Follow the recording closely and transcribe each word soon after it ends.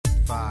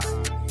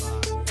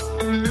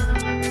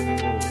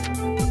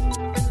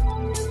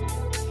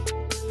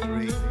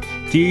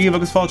Díomh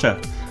agus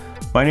fáilte.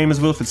 My name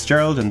is Will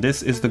Fitzgerald and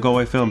this is the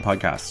Galway Film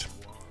Podcast.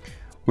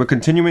 We're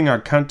continuing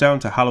our countdown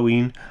to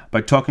Halloween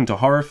by talking to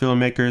horror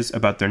filmmakers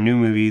about their new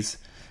movies,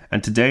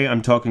 and today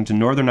I'm talking to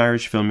Northern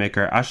Irish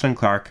filmmaker Aisling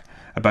Clarke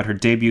about her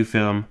debut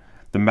film,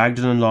 the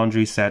Magdalen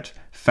Laundry set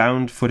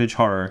found footage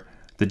horror,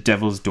 The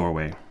Devil's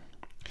Doorway.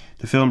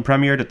 The film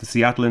premiered at the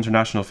Seattle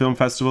International Film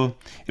Festival,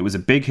 it was a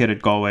big hit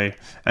at Galway,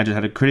 and it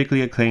had a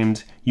critically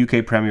acclaimed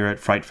UK premiere at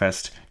Fright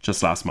Fest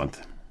just last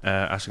month.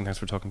 Aisling, thanks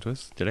for talking to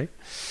us today.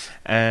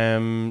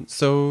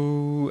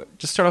 So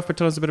just start off by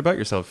telling us a bit about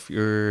yourself.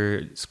 You're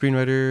a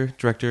screenwriter,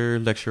 director,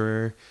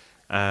 lecturer.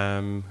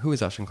 Who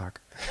is Aisling Clarke?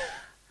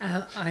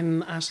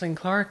 I'm Aisling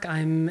Clarke.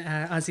 I'm,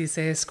 as you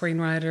say, a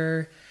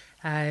screenwriter,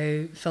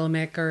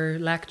 filmmaker,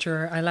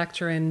 lecturer. I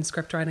lecture in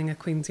script writing at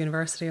Queen's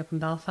University up in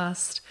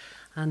Belfast,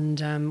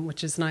 and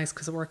which is nice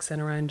because it works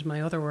in around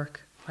my other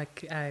work,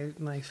 like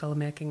my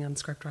filmmaking and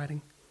script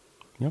writing.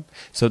 Yep.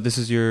 So this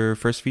is your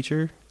first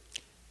feature?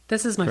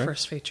 This is my Correct?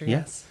 first feature,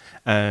 Yeah. yes.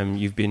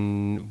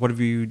 What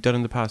have you done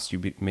in the past?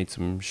 You've made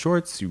some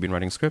shorts, you've been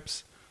writing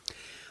scripts?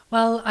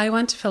 Well, I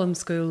went to film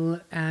school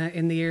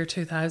in the year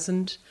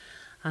 2000,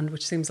 and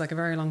which seems like a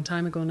very long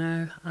time ago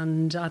now.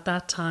 And at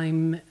that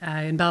time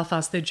in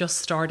Belfast, they just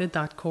started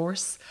that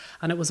course,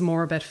 and it was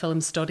more about film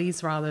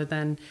studies rather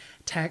than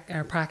tech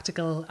or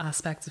practical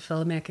aspects of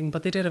filmmaking.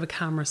 But they did have a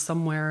camera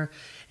somewhere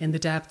in the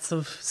depths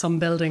of some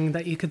building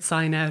that you could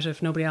sign out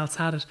if nobody else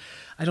had it.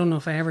 I don't know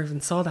if I ever even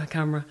saw that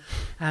camera.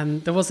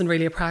 There wasn't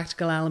really a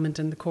practical element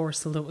in the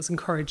course, although it was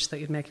encouraged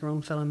that you'd make your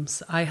own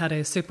films. I had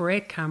a Super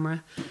 8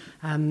 camera,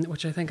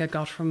 which I think I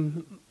got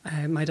from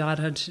my dad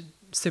had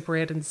Super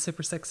 8 and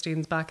Super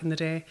 16s back in the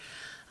day,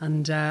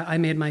 and I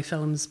made my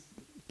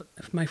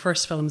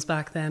first films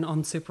back then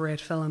on Super 8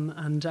 film,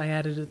 and I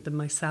edited them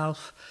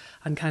myself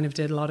and kind of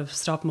did a lot of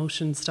stop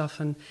motion stuff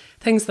and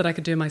things that I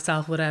could do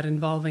myself without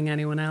involving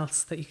anyone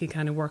else that you could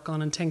kind of work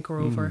on and tinker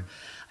over.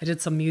 I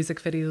did some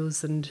music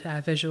videos and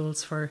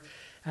visuals for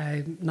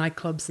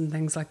nightclubs and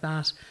things like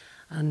that,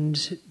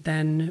 and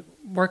then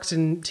worked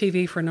in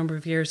TV for a number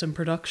of years in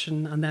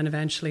production, and then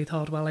eventually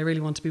thought, well, I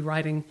really want to be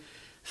writing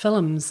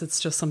films. It's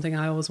just something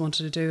I always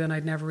wanted to do and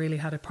I'd never really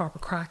had a proper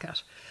crack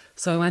at.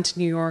 So I went to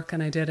New York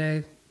and I did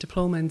a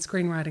diploma in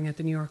screenwriting at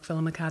the New York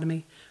Film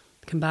Academy,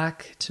 came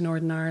back to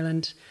Northern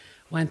Ireland,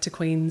 went to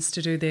Queen's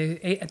to do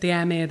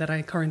the MA that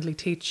I currently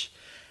teach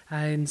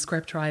in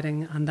script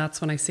writing, and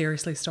that's when I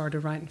seriously started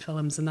writing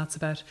films, and that's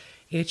about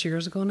 8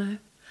 years ago now.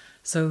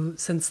 So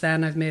since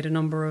then I've made a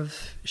number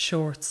of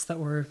shorts that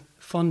were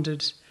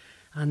funded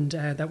and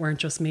that weren't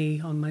just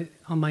me on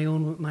my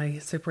own with my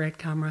Super 8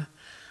 camera.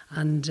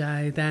 And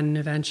then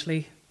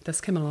eventually this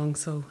came along,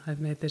 so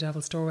I've made The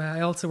Devil's Doorway. I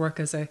also work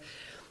as a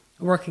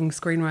working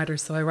screenwriter,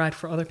 so I write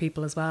for other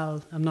people as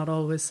well. I'm not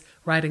always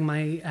writing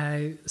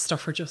my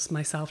stuff for just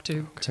myself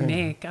to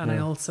make, and I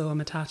also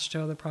am attached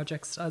to other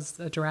projects as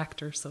a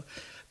director, so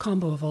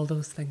combo of all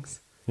those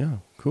things. Yeah,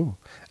 cool.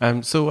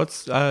 So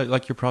what's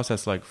like your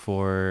process like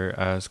for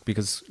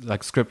because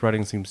like script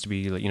writing seems to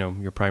be like,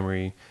 your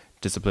primary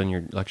discipline,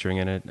 you're lecturing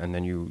in it, and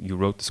then you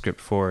wrote the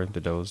script for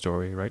The Devil's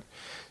Doorway, right?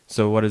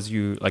 So what is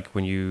you like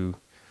when you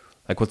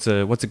like what's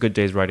a good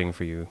day's writing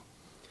for you?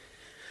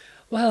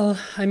 Well,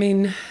 I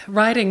mean,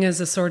 writing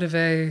is a sort of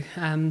a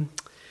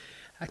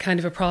kind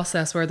of a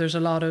process where there's a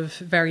lot of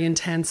very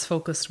intense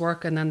focused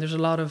work, and then there's a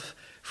lot of,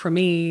 for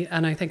me,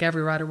 and I think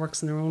every writer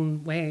works in their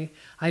own way,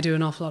 I do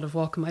an awful lot of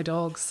walking my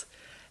dogs.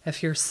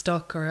 If you're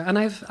stuck and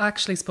I've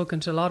actually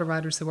spoken to a lot of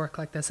writers who work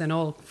like this in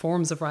all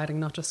forms of writing,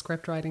 not just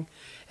script writing.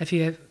 If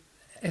you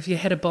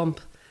hit a bump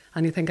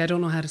and you think, I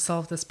don't know how to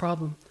solve this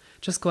problem,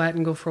 just go out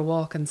and go for a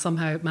walk, and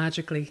somehow it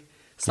magically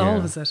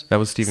solves it. That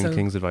was Stephen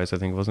King's advice, I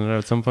think, wasn't it,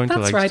 at some point?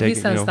 That's right, he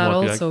says that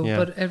also, yeah.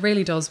 But it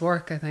really does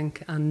work, I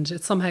think, and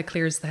it somehow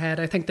clears the head.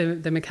 I think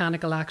the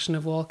mechanical action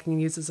of walking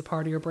uses a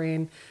part of your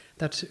brain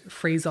that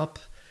frees up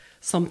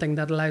something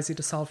that allows you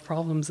to solve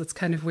problems. It's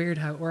kind of weird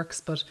how it works,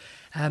 but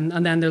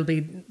and then there'll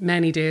be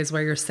many days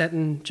where you're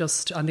sitting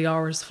just and the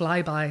hours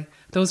fly by.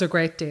 Those are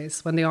great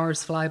days when the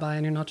hours fly by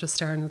and you're not just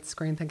staring at the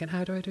screen thinking,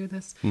 how do I do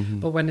this?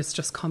 But when it's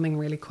just coming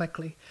really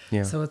quickly.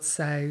 Yeah. So it's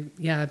a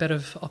bit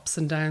of ups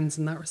and downs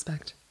in that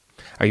respect.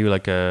 Are you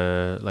like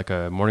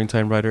a morning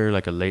time writer,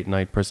 like a late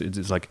night person?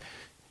 It's like,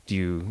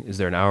 is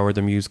there an hour where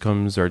the muse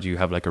comes, or do you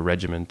have like a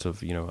regiment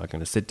of, I'm going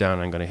to sit down,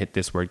 I'm going to hit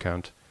this word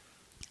count?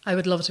 I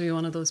would love to be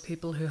one of those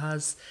people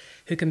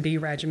who can be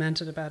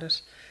regimented about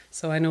it.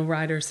 So I know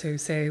writers who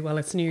say, well,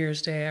 it's New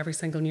Year's Day, every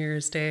single New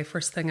Year's Day,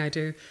 first thing I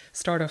do,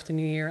 start off the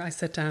new year, I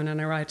sit down and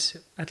I write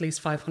at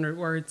least 500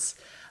 words.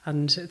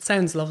 And it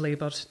sounds lovely,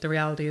 but the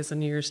reality is on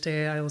New Year's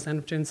Day, I always end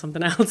up doing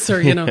something else.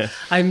 Or,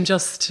 I'm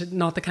just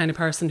not the kind of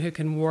person who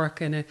can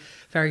work in a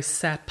very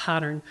set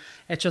pattern.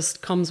 It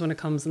just comes when it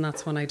comes, and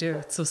that's when I do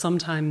it. So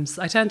sometimes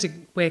I tend to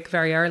wake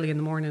very early in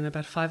the morning,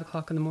 about 5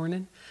 o'clock in the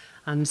morning.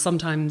 And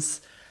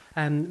sometimes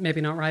maybe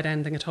not write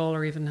anything at all,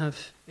 or even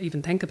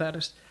think about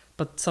it.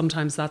 But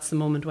sometimes that's the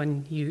moment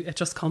when it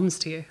just comes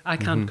to you. I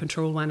can't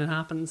control when it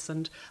happens,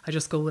 and I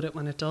just go with it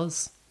when it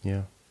does.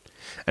 Yeah.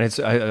 And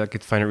I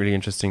could find it really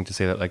interesting to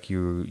say that like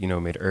you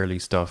made early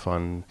stuff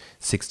on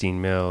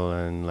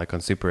 16mm and like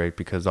on Super 8,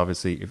 because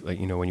obviously if, like,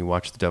 when you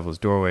watch The Devil's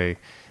Doorway,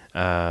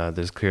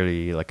 there's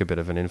clearly like a bit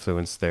of an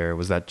influence there.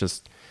 Was that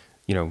just,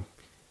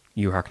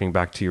 you harkening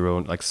back to your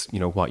own, like,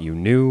 what you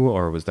knew,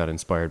 or was that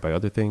inspired by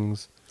other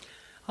things?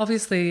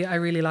 Obviously, I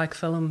really like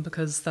film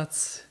because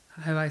that's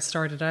how I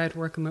started out,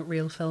 working with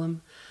real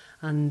film.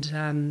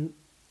 And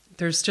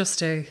there's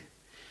just a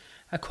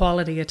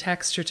quality, a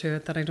texture to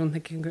it that I don't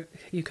think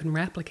you can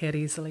replicate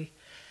easily.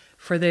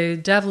 For The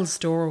Devil's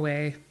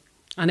Doorway,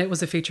 and it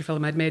was a feature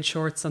film, I'd made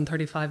shorts on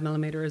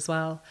 35mm as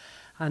well.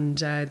 And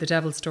The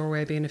Devil's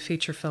Doorway being a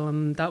feature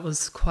film, that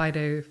was quite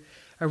a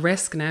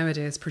risk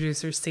nowadays.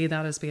 Producers see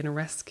that as being a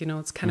risk.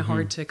 It's kind of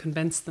hard to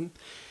convince them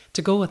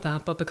to go with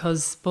that. But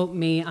because both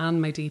me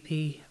and my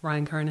DP,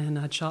 Ryan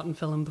Kernahan, had shot in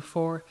film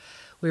before,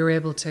 we were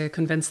able to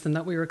convince them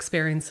that we were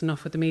experienced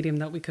enough with the medium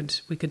that we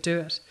could do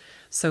it.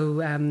 So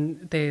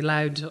they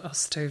allowed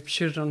us to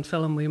shoot it on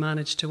film. We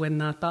managed to win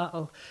that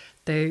battle.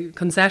 The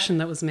concession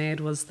that was made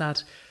was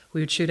that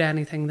we would shoot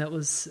anything that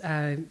was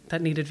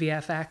that needed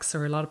VFX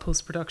or a lot of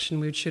post-production.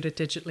 We would shoot it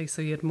digitally,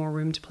 so you had more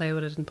room to play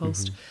with it in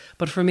post.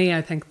 But for me,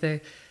 I think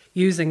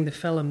using the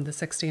film, the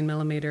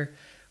 16mm,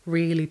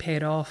 really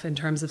paid off in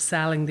terms of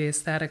selling the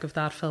aesthetic of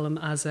that film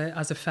as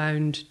a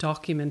found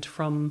document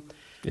from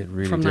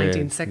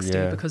 1960,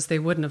 because they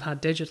wouldn't have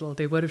had digital.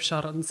 They would have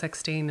shot it on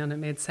 16 and it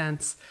made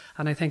sense.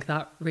 And I think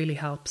that really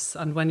helps.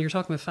 And when you're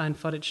talking about found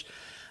footage,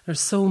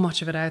 there's so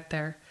much of it out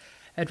there.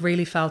 It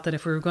really felt that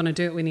if we were going to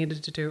do it, we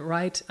needed to do it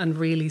right and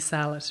really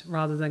sell it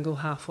rather than go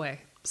halfway.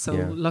 So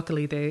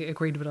luckily they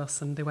agreed with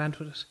us and they went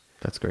with it.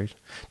 That's great.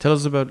 Tell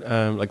us about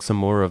like some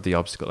more of the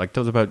obstacle. Like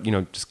tell us about,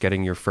 just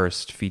getting your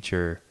first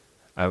feature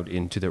out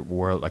into the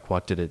world. Like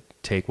what did it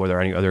take? Were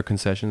there any other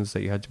concessions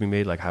that you had to be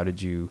made? Like how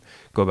did you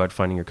go about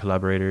finding your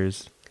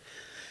collaborators?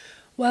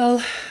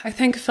 Well, I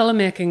think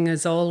filmmaking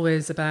is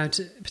always about,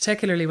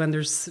 particularly when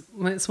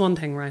it's one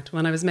thing, right?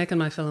 When I was making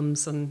my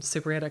films on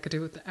Super 8, I could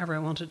do whatever I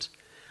wanted.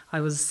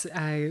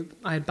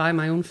 I'd buy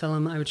my own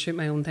film, I would shoot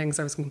my own things,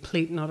 I was in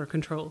complete and utter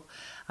control.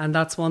 And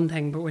that's one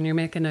thing, but when you're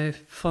making a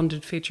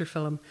funded feature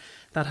film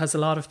that has a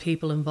lot of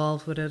people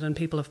involved with it and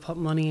people have put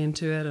money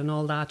into it and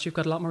all that, you've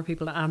got a lot more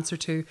people to answer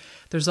to.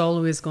 There's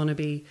always going to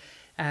be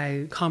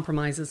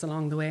compromises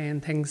along the way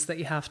and things that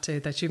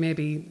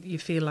you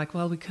feel like,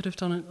 well, we could have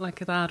done it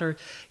like that, or,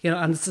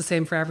 and it's the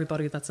same for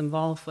everybody that's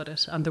involved with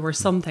it. And there were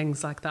some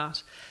things like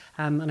that.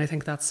 And I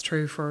think that's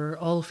true for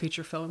all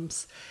feature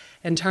films.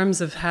 In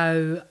terms of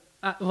how,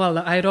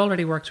 I had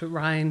already worked with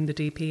Ryan, the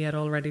DP, I'd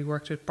already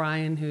worked with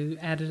Brian, who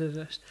edited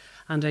it,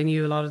 and I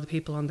knew a lot of the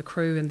people on the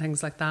crew and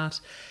things like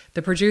that.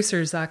 The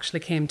producers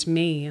actually came to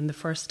me in the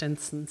first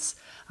instance,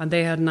 and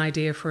they had an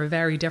idea for a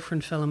very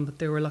different film that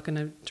they were looking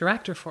at a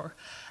director for.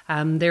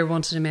 They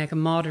wanted to make a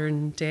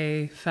modern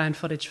day found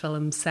footage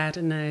film set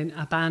in an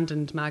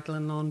abandoned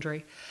Magdalen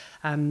laundry,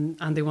 and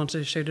they wanted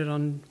to shoot it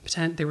on,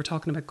 they were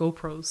talking about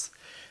GoPros,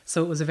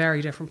 so it was a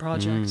very different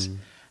project.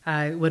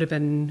 It would have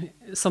been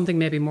something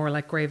maybe more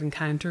like Grave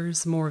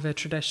Encounters, more of a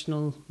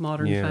traditional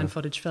modern found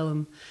footage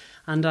film.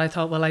 And I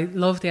thought, well, I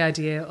love the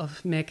idea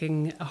of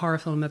making a horror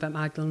film about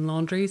Magdalen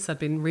laundries. I'd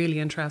been really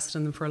interested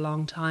in them for a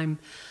long time,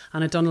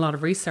 and I'd done a lot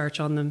of research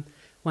on them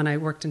when I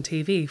worked in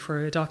TV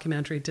for a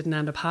documentary. It didn't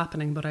end up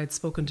happening, but I'd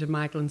spoken to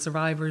Magdalen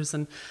survivors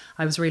and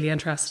I was really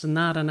interested in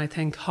that. And I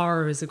think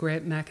horror is a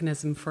great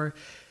mechanism for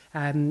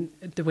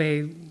the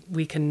way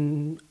we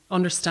can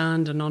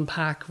understand and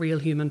unpack real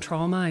human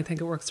trauma. I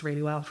think it works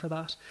really well for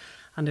that.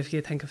 And if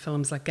you think of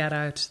films like Get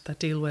Out that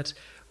deal with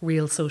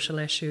real social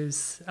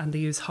issues and they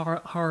use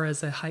horror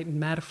as a heightened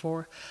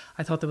metaphor,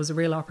 I thought there was a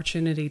real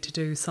opportunity to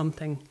do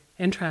something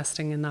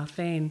interesting in that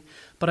vein.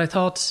 But I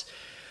thought,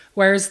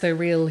 where's the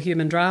real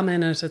human drama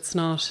in it? It's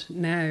not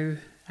now.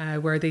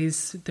 Where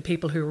the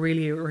people who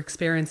really are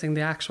experiencing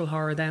the actual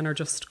horror then are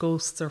just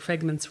ghosts or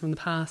figments from the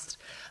past.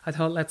 I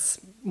thought,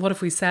 what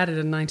if we set it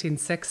in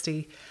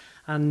 1960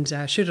 and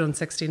shoot it on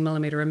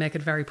 16mm and make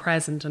it very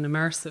present and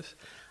immersive?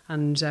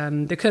 And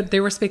they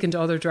were speaking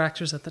to other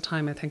directors at the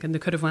time, I think, and they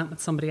could have went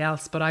with somebody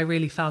else, but I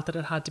really felt that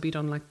it had to be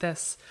done like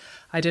this.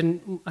 I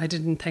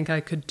didn't think I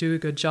could do a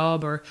good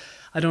job, or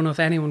I don't know if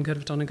anyone could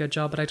have done a good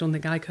job, but I don't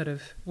think I could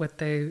have with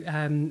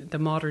the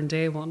modern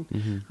day one.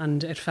 Mm-hmm.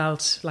 And it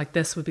felt like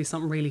this would be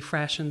something really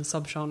fresh in the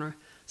subgenre.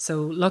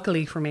 So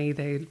luckily for me,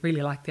 they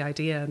really liked the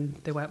idea and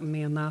they went with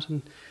me on that,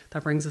 and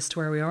that brings us to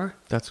where we are.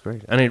 That's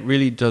great. And it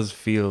really does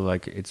feel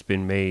like it's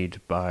been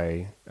made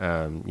by,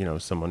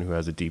 someone who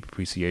has a deep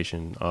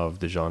appreciation of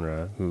the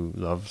genre, who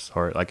loves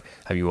horror. Like,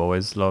 have you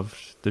always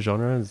loved the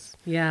genre?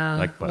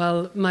 Yeah.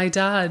 Well, my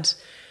dad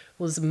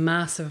was a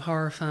massive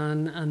horror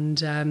fan,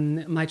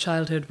 and my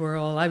childhood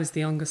I was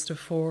the youngest of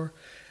four,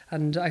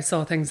 and I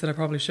saw things that I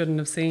probably shouldn't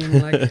have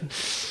seen, like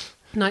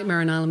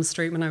Nightmare on Elm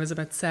Street when I was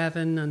about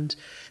 7, and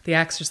The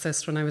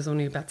Exorcist when I was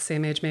only about the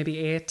same age, maybe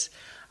 8,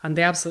 and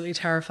they absolutely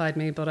terrified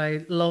me, but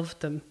I loved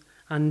them.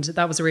 And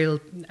that was a real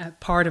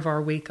part of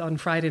our week. On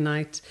Friday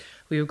night,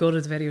 we would go to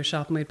the video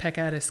shop and we'd pick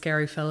out a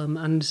scary film.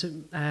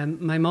 And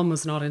my mum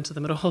was not into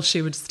them at all.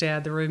 She would stay out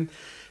of the room.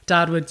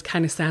 Dad would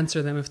kind of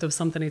censor them. If there was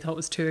something he thought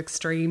was too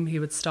extreme, he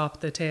would stop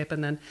the tape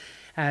and then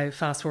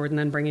fast forward and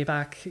then bring you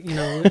back, you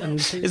know. And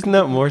isn't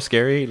that more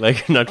scary?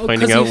 Like not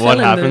finding out what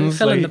happens?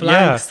 Fill in the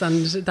blanks,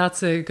 and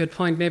that's a good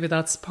point. Maybe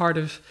that's part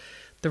of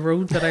the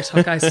road that I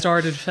took. I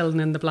started filling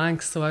in the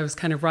blanks, so I was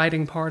kind of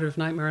writing part of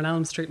Nightmare on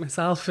Elm Street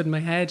myself in my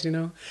head, you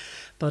know.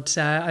 But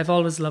I've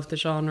always loved the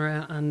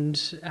genre,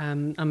 and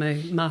I'm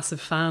a massive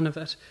fan of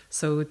it.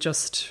 So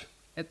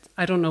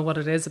I don't know what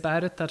it is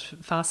about it that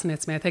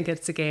fascinates me. I think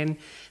it's, again,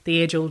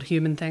 the age-old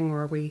human thing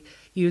where we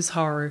use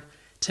horror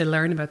to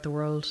learn about the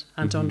world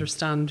and to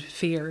understand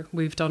fear.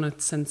 We've done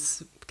it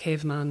since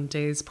caveman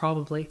days,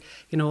 probably.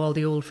 You know, all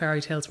the old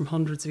fairy tales from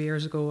hundreds of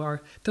years ago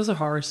those are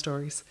horror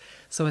stories.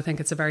 So I think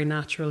it's a very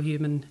natural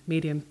human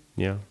medium.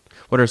 Yeah.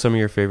 What are some of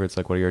your favorites?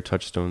 Like, what are your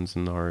touchstones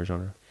in the horror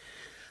genre?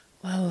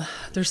 Well,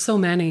 there's so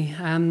many.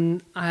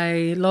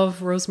 I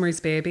love Rosemary's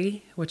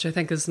Baby, which I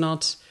think is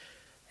not...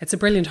 It's a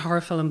brilliant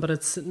horror film, but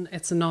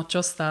it's not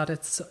just that.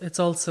 It's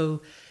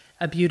also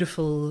a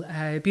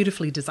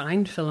beautifully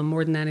designed film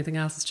more than anything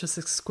else. It's just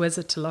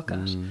exquisite to look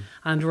at.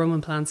 And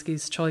Roman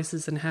Polanski's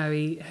choices and how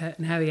he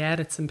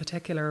edits in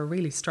particular are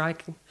really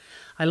striking.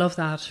 I love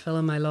that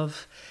film. I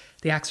love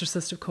The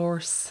Exorcist, of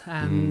course.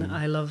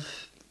 I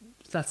love,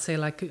 let's say,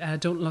 like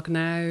Don't Look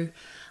Now.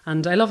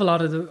 And I love a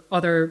lot of the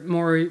other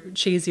more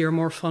cheesy or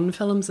more fun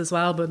films as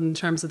well. But in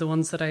terms of the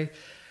ones that I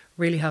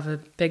really have a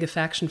big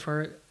affection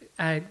for,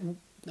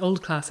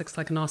 old classics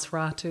like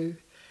Nosferatu,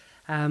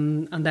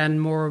 and then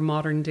more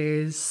modern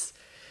days.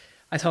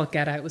 I thought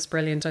Get Out was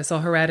brilliant. I saw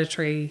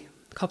Hereditary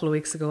a couple of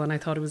weeks ago and I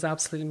thought it was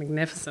absolutely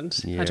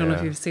magnificent. I don't know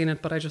if you've seen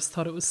it, but I just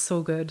thought it was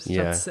so good.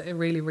 That's a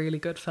really, really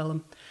good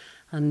film.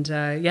 And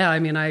I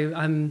mean,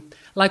 I'm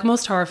like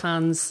most horror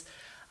fans,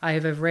 I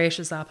have a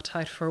voracious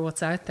appetite for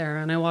what's out there,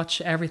 and I watch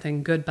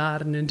everything, good,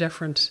 bad and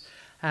indifferent.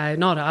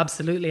 Not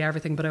absolutely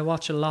everything, but I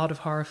watch a lot of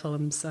horror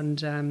films,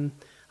 and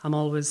I'm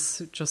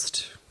always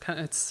just...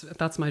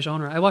 that's my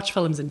genre. I watch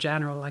films in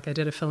general. Like, I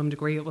did a film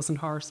degree, it wasn't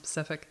horror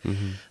specific,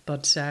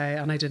 but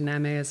and I did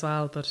an MA as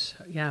well. But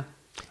yeah,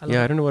 I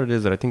don't know what it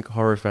is that I think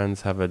horror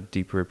fans have a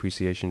deeper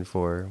appreciation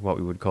for what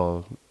we would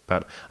call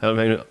bad. I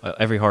mean,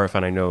 every horror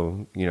fan I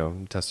know, you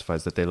know,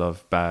 testifies that they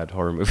love bad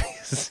horror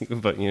movies,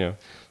 but you know,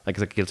 like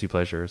it's a guilty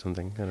pleasure or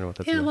something. I don't know what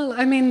that's. Yeah, well,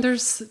 I mean,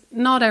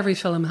 not every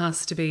film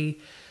has to be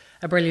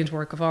a brilliant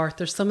work of art.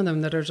 There's some of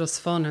them that are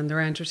just fun and they're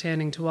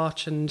entertaining to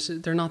watch, and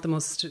they're not the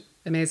most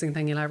amazing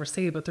thing you'll ever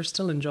see, but they're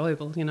still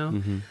enjoyable, you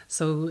know.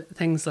 So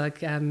things like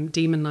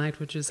Demon Knight,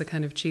 which is a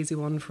kind of cheesy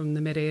one from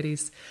the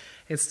mid-80s,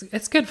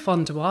 it's good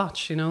fun to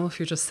watch, you know, if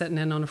you're just sitting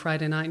in on a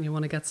Friday night and you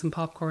want to get some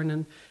popcorn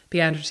and be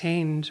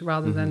entertained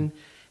rather than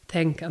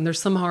think. And there's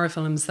some horror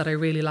films that I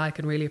really like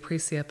and really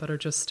appreciate, but are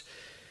just...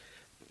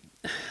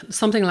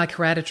 Something like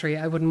Hereditary,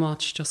 I wouldn't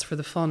watch just for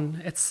the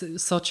fun.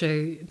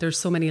 There's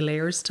so many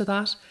layers to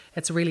that.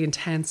 It's a really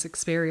intense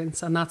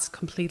experience, and that's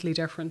completely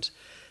different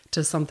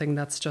to something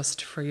that's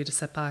just for you to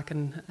sit back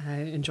and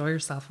enjoy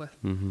yourself with.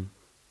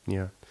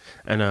 Yeah.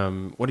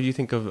 And what do you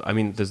think of, I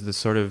mean, there's this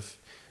sort of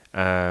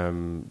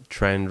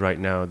trend right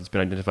now that's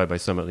been identified by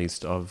some at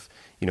least of,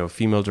 you know,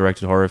 female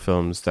directed horror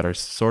films that are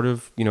sort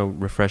of, you know,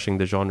 refreshing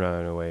the genre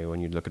in a way.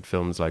 When you look at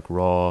films like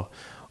Raw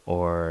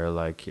or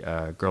like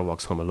Girl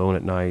Walks Home Alone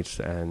at Night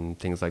and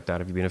things like that.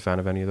 Have you been a fan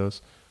of any of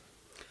those?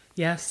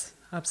 Yes,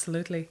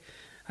 absolutely.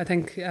 I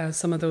think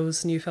some of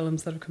those new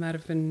films that have come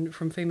out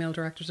from female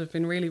directors have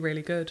been really,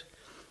 really good.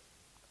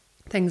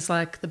 Things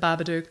like The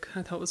Babadook,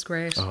 I thought was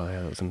great. Oh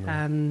yeah, that was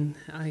amazing.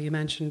 You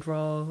mentioned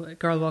Raw,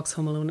 Girl Walks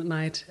Home Alone at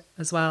Night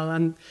as well.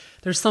 And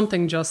there's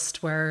something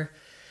just where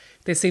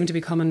they seem to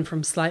be coming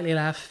from slightly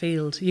left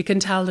field. You can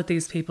tell that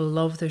these people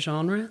love the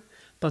genre,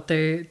 but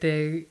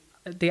the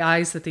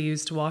eyes that they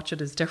use to watch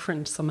it is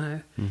different somehow.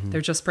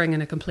 They're just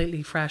bringing a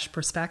completely fresh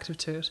perspective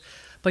to it.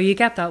 But you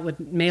get that with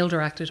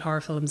male-directed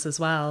horror films as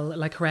well.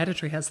 Like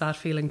Hereditary has that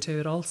feeling to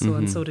it also,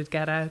 and so did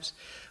Get Out,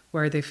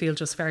 where they feel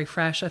just very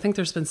fresh. I think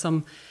there's been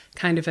some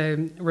kind of a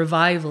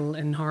revival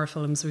in horror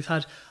films. We've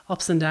had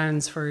ups and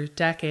downs for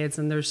decades,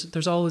 and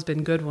there's always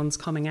been good ones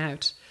coming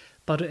out.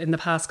 But in the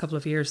past couple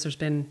of years, there's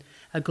been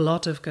a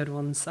glut of good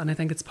ones, and I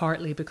think it's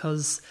partly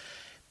because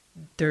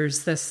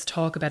there's this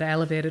talk about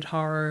elevated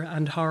horror,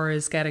 and horror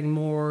is getting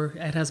more,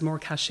 it has more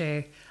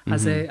cachet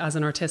as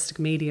an artistic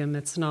medium.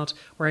 It's not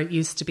where it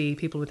used to be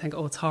people would think,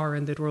 oh, it's horror,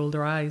 and they'd roll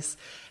their eyes.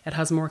 It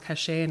has more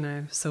cachet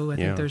now. So I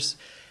think there's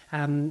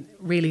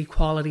really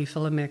quality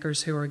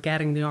filmmakers who are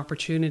getting the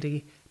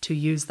opportunity to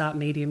use that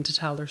medium to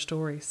tell their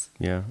stories.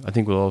 Yeah, I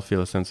think we'll all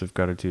feel a sense of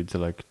gratitude to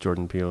like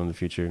Jordan Peele in the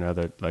future now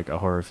that like a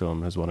horror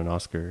film has won an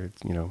Oscar.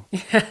 It's, you know,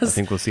 yes. I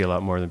think we'll see a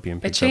lot more than being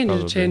picked up.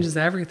 It changes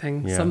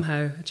everything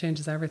somehow. It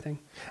changes everything.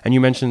 And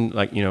you mentioned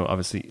like, you know,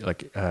 obviously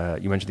like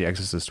you mentioned The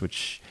Exorcist,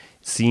 which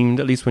seemed,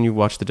 at least when you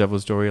watch The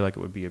Devil's Story, like it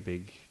would be a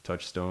big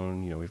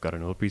touchstone. You know, we've got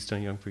an old priest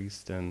and a young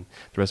priest and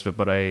the rest of it.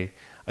 But I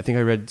think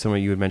I read somewhere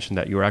you had mentioned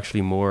that you were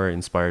actually more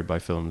inspired by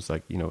films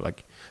like, you know,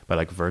 like by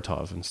like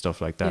Vertov and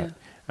stuff like that,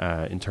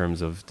 in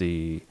terms of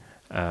the,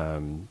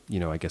 you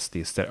know, I guess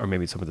the aesthetic, or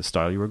maybe some of the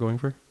style you were going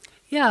for.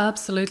 Yeah,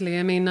 absolutely.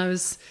 I mean,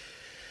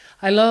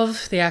 I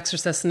love The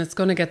Exorcist, and it's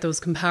going to get those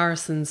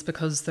comparisons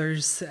because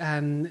there's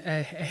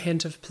a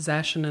hint of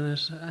possession in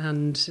it,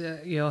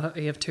 and you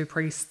have two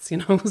priests, you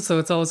know, so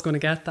it's always going to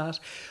get that.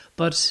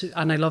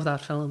 And I love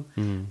that film.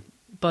 Mm.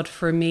 But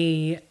for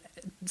me,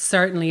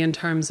 certainly in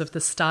terms of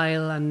the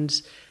style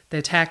and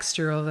the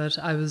texture of it,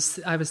 I was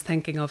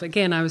thinking of,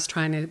 again, I was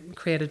trying to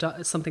create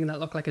something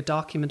that looked like a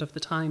document of the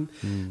time.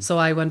 Mm. So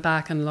I went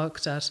back and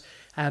looked at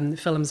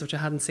films which I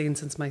hadn't seen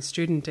since my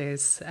student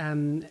days.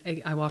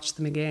 I watched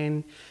them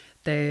again.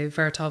 The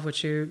Vertov,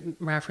 which you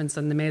referenced,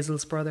 and the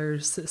Maysles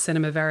Brothers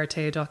Cinema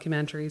Verite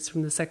documentaries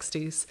from the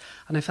 60s.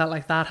 And I felt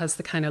like that has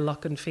the kind of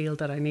look and feel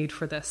that I need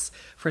for this,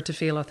 for it to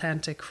feel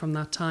authentic from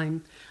that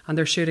time. And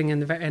they're shooting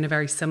in a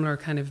very similar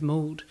kind of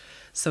mode.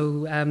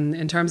 So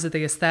in terms of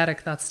the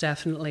aesthetic,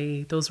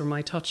 those were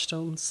my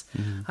touchstones.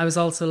 Mm-hmm. I was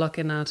also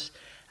looking at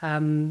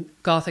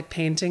Gothic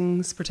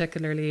paintings,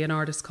 particularly an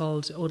artist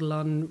called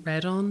Odilon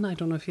Redon. I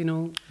don't know if you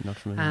know. Not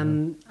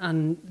familiar.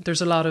 And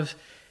there's a lot of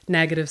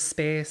negative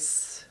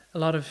space, a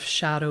lot of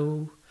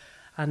shadow,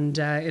 and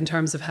in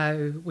terms of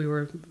how we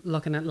were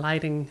looking at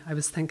lighting, I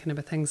was thinking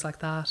about things like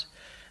that.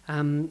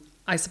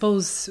 I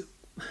suppose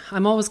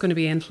I'm always going to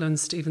be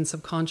influenced, even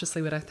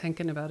subconsciously without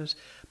thinking about it,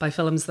 by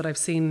films that I've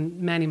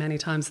seen many, many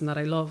times and that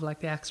I love,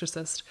 like The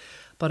Exorcist.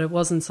 But it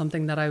wasn't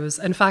something that I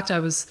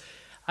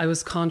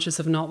was conscious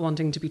of not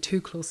wanting to be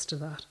too close to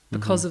that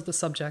because of the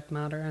subject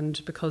matter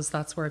and because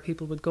that's where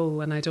people would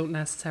go. And I don't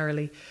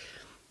necessarily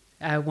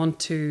want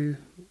to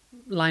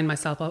line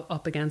myself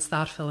up against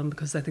that film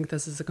because I think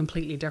this is a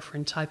completely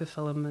different type of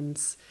film,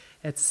 and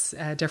it's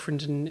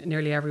different in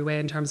nearly every way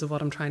in terms of what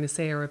I'm trying to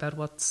say or about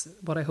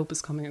what I hope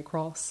is coming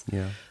across.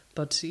 Yeah.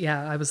 But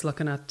yeah, I was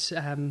looking at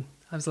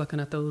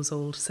those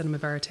old Cinema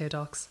Verite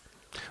docs.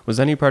 Was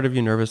any part of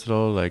you nervous at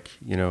all, like,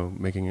 you know,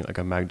 making like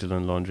a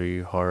Magdalene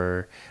Laundry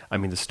horror? I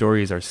mean, the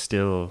stories are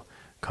still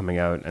coming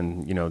out,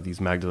 and you know, the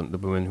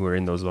women who are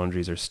in those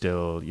laundries are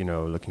still, you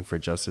know, looking for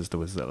justice. There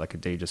was like a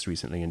day just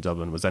recently in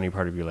Dublin. Was any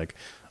part of you like,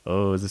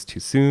 oh, is this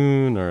too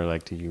soon, or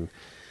like did you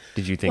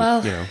think,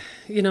 well,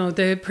 you know,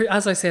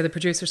 as I say, the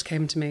producers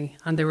came to me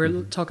and they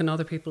were talking to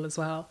other people as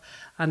well,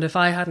 and if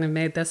I hadn't have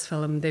made this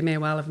film, they may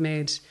well have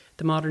made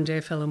the modern day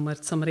film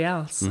with somebody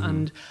else.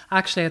 And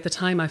actually at the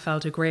time I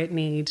felt a great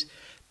need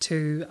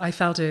I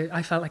felt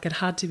like it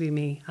had to be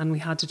me, and we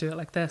had to do it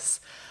like this.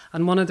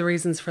 And one of the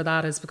reasons for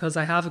that is because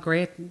I have a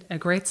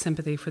great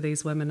sympathy for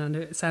these women and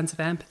a sense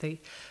of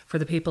empathy for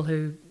the people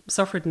who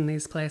suffered in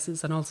these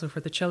places, and also for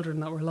the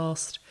children that were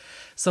lost.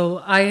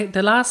 So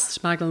the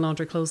last Magdalene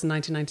Laundry closed in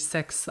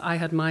 1996. I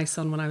had my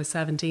son when I was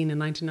 17 in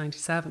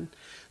 1997.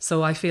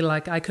 So I feel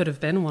like I could have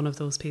been one of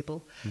those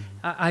people.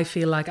 I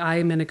feel like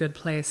I'm in a good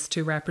place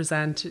to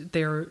represent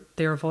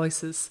their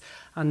voices,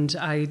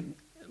 and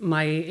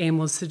my aim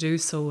was to do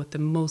so with the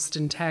most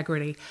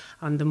integrity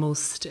and the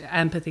most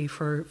empathy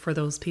for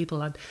those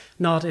people, and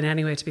not in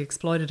any way to be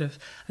exploitative.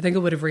 I think it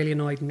would have really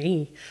annoyed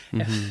me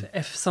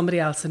if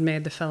somebody else had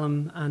made the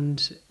film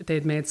and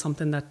they'd made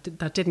something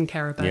that didn't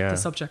care about the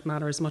subject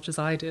matter as much as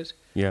I did.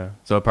 Yeah.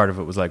 So a part of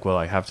it was like, well,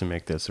 I have to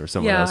make this, or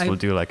someone else will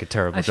do like a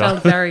terrible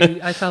job.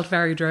 I felt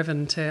very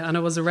driven to, and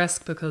it was a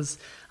risk because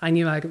I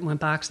knew I went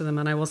back to them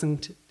and I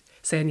wasn't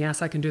saying,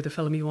 yes, I can do the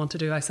film you want to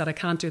do. I said, I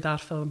can't do that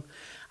film.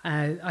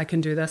 I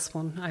can do this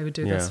one. I would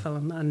do this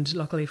film. And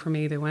luckily for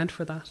me, they went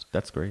for that.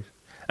 That's great.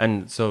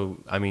 And so,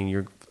 I mean,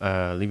 you're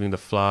leaving the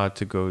FLA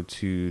to go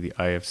to the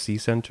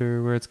IFC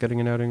Centre where it's getting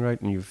an outing,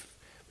 right? And you've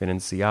been in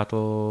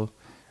Seattle.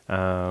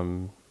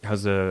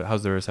 How's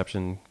the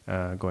reception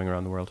going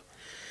around the world?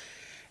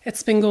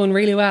 It's been going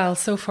really well.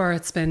 So far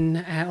it's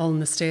been all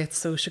in the States,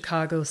 so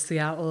Chicago,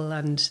 Seattle,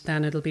 and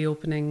then it'll be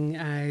opening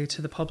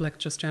to the public,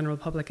 just general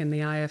public, in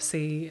the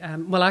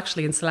IFC. Well,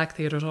 actually in select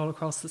theatres all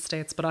across the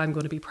States, but I'm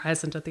going to be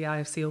present at the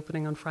IFC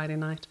opening on Friday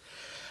night.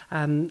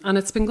 And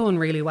it's been going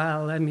really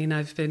well. I mean,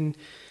 I've been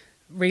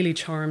really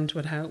charmed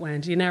with how it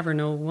went. You never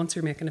know once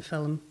you're making a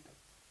film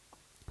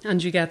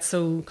and you get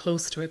so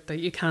close to it that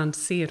you can't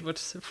see it with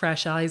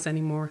fresh eyes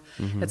anymore.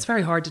 It's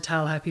very hard to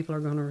tell how people are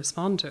going to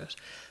respond to it.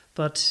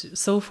 But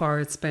so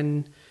far it's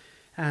been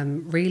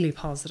really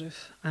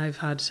positive. I've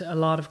had a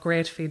lot of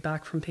great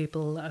feedback from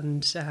people,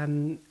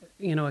 and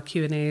you know,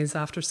 Q&As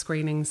after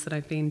screenings that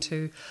I've been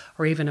to,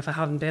 or even if I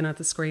haven't been at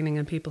the screening,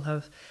 and people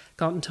have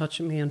got in touch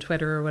with me on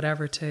Twitter or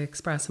whatever to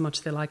express how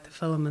much they like the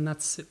film, and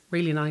that's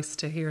really nice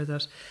to hear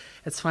that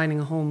it's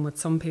finding a home with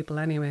some people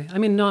anyway. I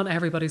mean, not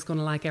everybody's going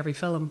to like every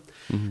film,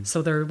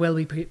 so there will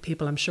be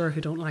people, I'm sure,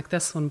 who don't like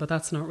this one, but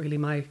that's not really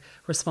my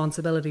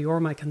responsibility or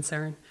my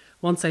concern.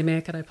 Once I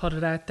make it, I put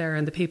it out there,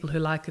 and the people who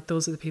like it,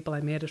 those are the people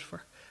I made it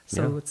for.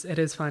 So it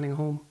is finding a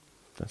home.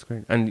 That's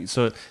great. And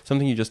so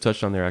something you just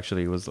touched on there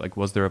actually was like,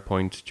 was there a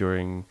point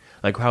during,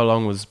 like, how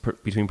long was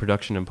between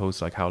production and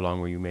post? Like, how long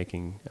were you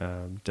making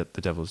The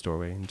Devil's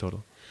Doorway in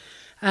total?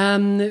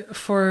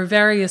 For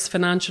various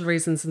financial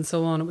reasons and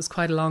so on, it was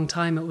quite a long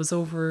time. It was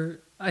over,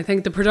 I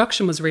think the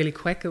production was really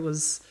quick.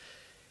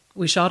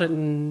 We shot it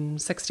in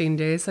 16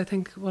 days, I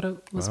think what it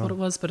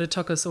was, but it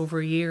took us over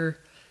a year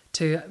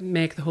to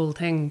make the whole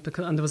thing,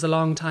 and there was a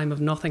long time of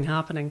nothing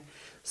happening,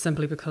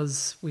 simply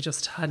because we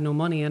just had no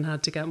money and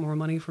had to get more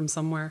money from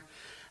somewhere.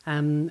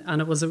 And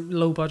it was a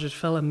low budget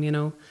film, you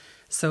know.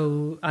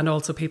 So, and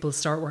also people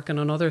start working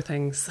on other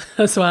things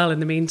as well in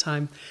the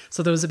meantime.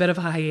 So there was a bit of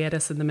a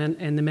hiatus in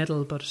the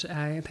middle, but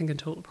I think in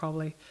total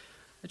probably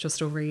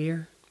just over a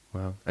year.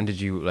 Wow. And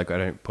did you, like, at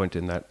a point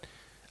in that,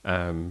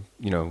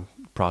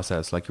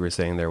 process, like you were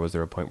saying there, was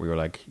there a point where you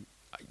were like,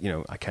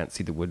 I can't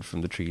see the wood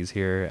from the trees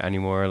here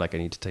anymore. Like, I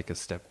need to take a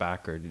step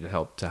back, or did it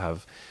help to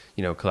have,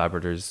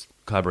 collaborators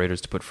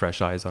to put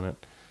fresh eyes on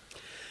it?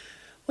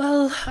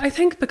 Well, I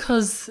think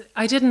because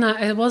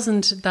it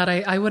wasn't that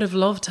I would have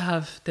loved to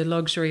have the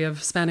luxury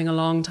of spending a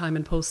long time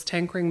in post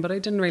tinkering, but I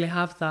didn't really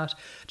have that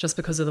just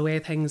because of the way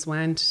things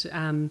went.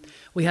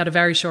 We had a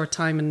very short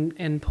time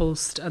in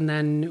post, and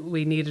then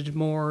we needed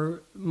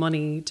more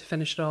money to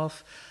finish it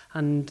off,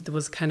 and there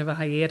was kind of a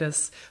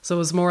hiatus. So it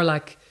was more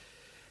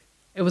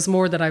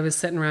that I was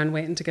sitting around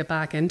waiting to get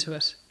back into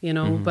it,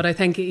 Mm-hmm. But I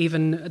think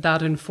even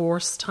that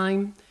enforced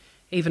time,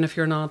 even if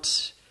you're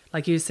not,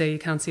 like you say, you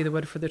can't see the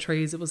wood for the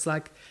trees, it was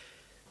like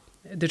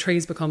the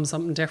trees become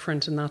something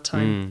different in that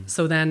time.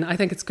 So then I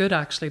think it's good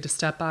actually to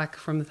step back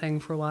from the thing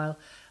for a while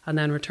and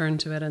then return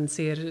to it and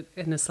see it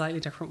in a slightly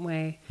different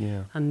way.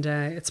 Yeah. And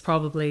it's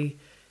probably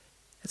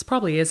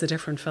is a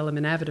different film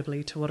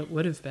inevitably to what it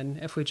would have been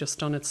if we just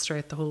done it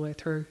straight the whole way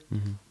through.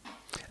 Mm-hmm.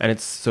 And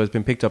it's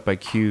been picked up by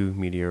Q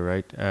Media,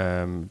 right?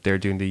 They're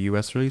doing the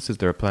US release. Is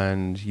there a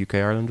planned UK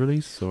Ireland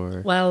release,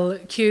 or? Well,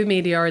 Q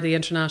Media are the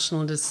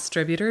international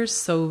distributors,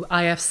 so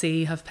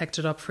IFC have picked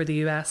it up for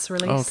the US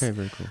release. Oh, okay,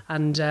 very cool.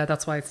 And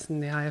that's why it's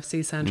in the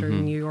IFC Centre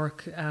in New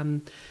York.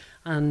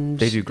 And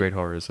they do great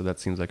horror, so that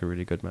seems like a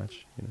really good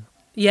match.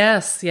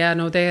 Yes, yeah,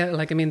 no, they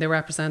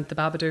represent the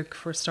Babadook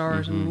for a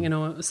start,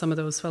 and some of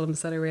those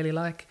films that I really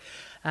like,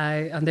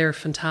 and they're a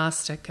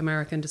fantastic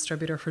American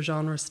distributor for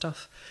genre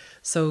stuff.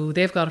 So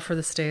they've got it for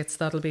the States.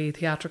 That'll be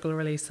theatrical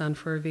release and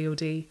for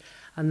VOD.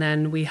 And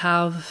then we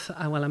have,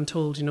 I'm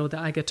told, that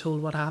I get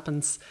told what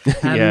happens.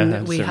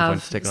 We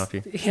have taken off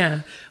you.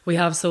 Yeah, we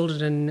have sold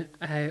it in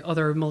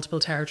other multiple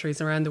territories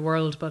around the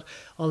world, but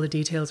all the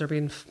details are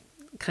being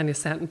kind of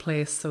set in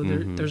place. So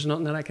there's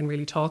nothing that I can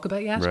really talk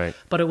about yet. Right.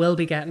 But it will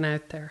be getting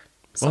out there.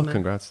 Well,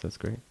 congrats. That's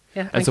great.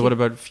 Yeah. And so what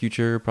about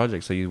future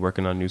projects? Are you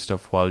working on new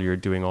stuff while you're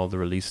doing all the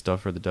release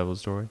stuff for The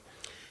Devil's Doorway?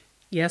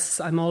 Yes,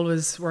 I'm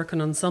always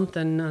working on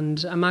something,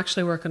 and I'm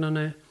actually working on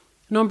a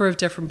number of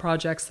different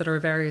projects that are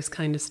various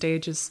kind of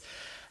stages,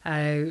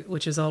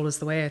 which is always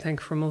the way, I think,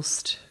 for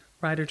most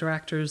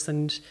writer-directors,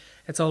 and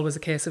it's always a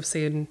case of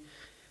seeing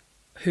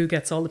who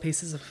gets all the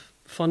pieces of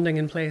funding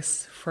in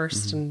place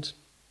first. And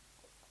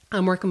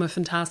I'm working with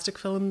Fantastic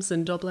Films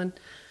in Dublin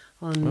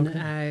on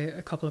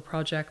a couple of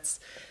projects,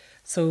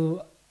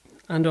 so,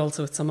 and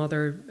also with some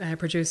other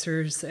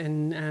producers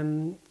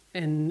in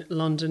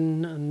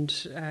London,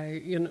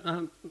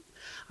 and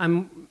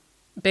I'm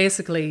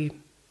basically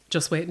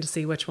just waiting to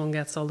see which one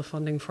gets all the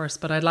funding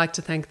first, but I'd like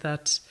to think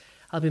that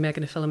I'll be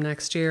making a film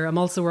next year. I'm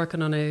also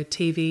working on a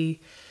TV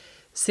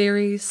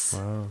series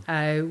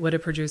with a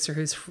producer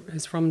who's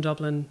from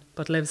Dublin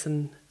but lives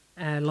in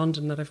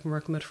London, that I've been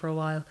working with for a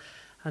while.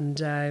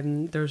 And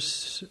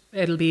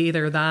it'll be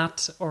either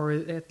that, or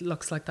it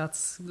looks like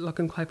that's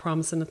looking quite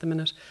promising at the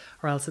minute,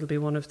 or else it'll be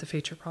one of the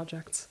feature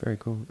projects. Very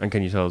cool. And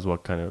can you tell us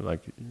what kind of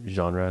like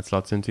genre it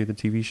slots into, the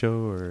TV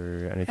show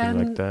or anything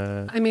like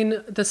that? I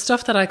mean, the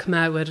stuff that I come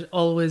out with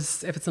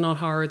always, if it's not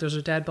horror, there's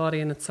a dead body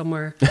in it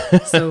somewhere.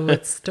 So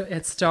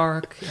it's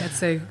dark.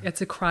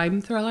 It's a crime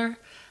thriller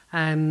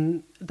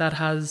that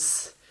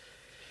has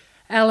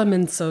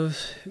elements of,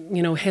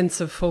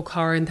 hints of folk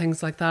horror and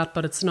things like that,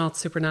 but it's not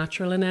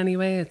supernatural in any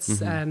way.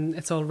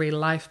 It's all real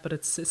life, but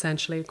it's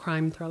essentially a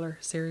crime thriller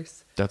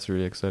series. That's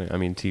really exciting. I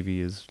mean, TV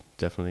is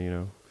definitely,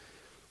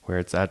 where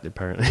it's at,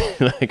 apparently.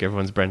 Like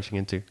everyone's branching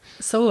into.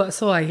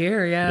 So I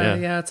hear,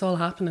 yeah, it's all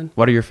happening.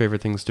 What are your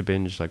favorite things to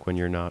binge, like when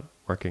you're not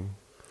working?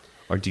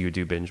 Or do you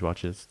do binge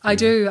watches? I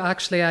do,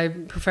 actually. I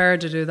prefer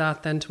to do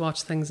that than to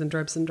watch things in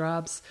dribs and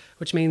drabs,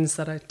 which means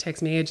that it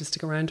takes me ages to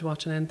go around to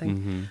watching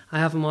anything. I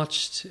haven't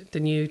watched the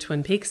new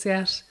Twin Peaks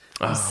yet.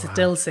 I'm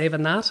still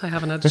saving that. I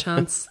haven't had a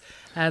chance.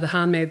 The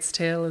Handmaid's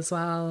Tale as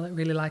well. I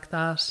really like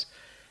that.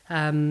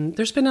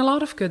 There's been a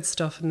lot of good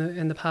stuff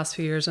in the past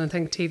few years, and I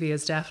think TV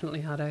has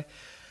definitely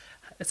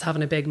it's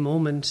having a big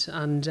moment,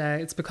 and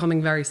it's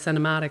becoming very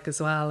cinematic as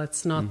well.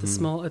 It's not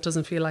it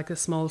doesn't feel like a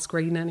small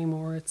screen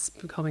anymore. It's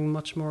becoming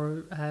much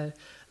more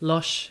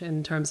lush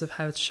in terms of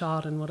how it's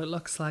shot and what it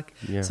looks like.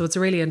 Yeah. So it's a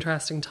really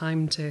interesting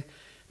time to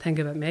think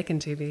about making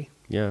TV.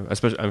 Yeah,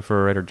 especially and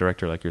for a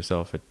writer-director like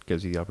yourself, it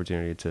gives you the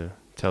opportunity to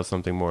tell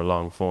something more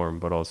long form,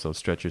 but also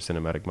stretch your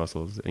cinematic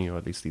muscles,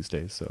 at least these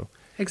days. So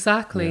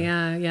exactly,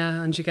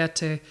 yeah, and you get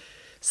to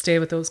stay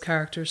with those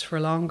characters for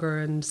longer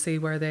and see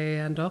where they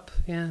end up.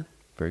 Yeah.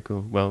 Very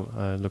cool. Well,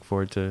 I look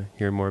forward to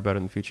hearing more about it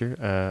in the future.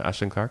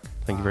 Aisling Clarke,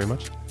 thank you very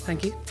much.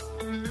 Thank you.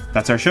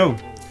 That's our show.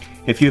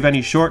 If you have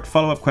any short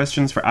follow-up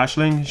questions for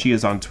Aisling, she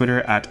is on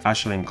Twitter at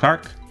Aisling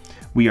Clarke.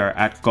 We are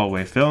at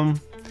Galway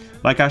Film.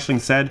 Like Aisling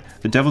said,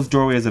 The Devil's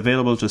Doorway is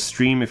available to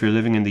stream if you're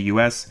living in the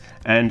US,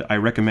 and I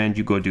recommend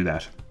you go do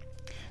that.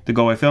 The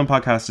Galway Film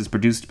Podcast is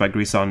produced by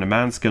Grease On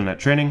Demand Skillnet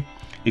Training.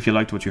 If you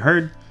liked what you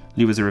heard,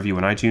 leave us a review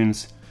on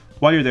iTunes.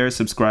 While you're there,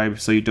 subscribe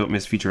so you don't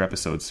miss future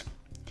episodes.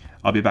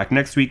 I'll be back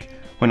next week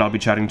when I'll be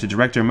chatting to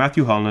director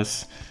Matthew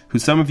Holness, who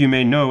some of you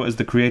may know as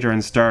the creator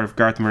and star of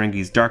Garth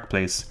Marenghi's Dark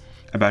Place,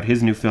 about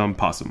his new film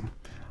Possum.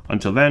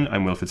 Until then,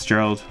 I'm Will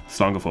Fitzgerald.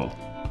 Slán go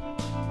fóill.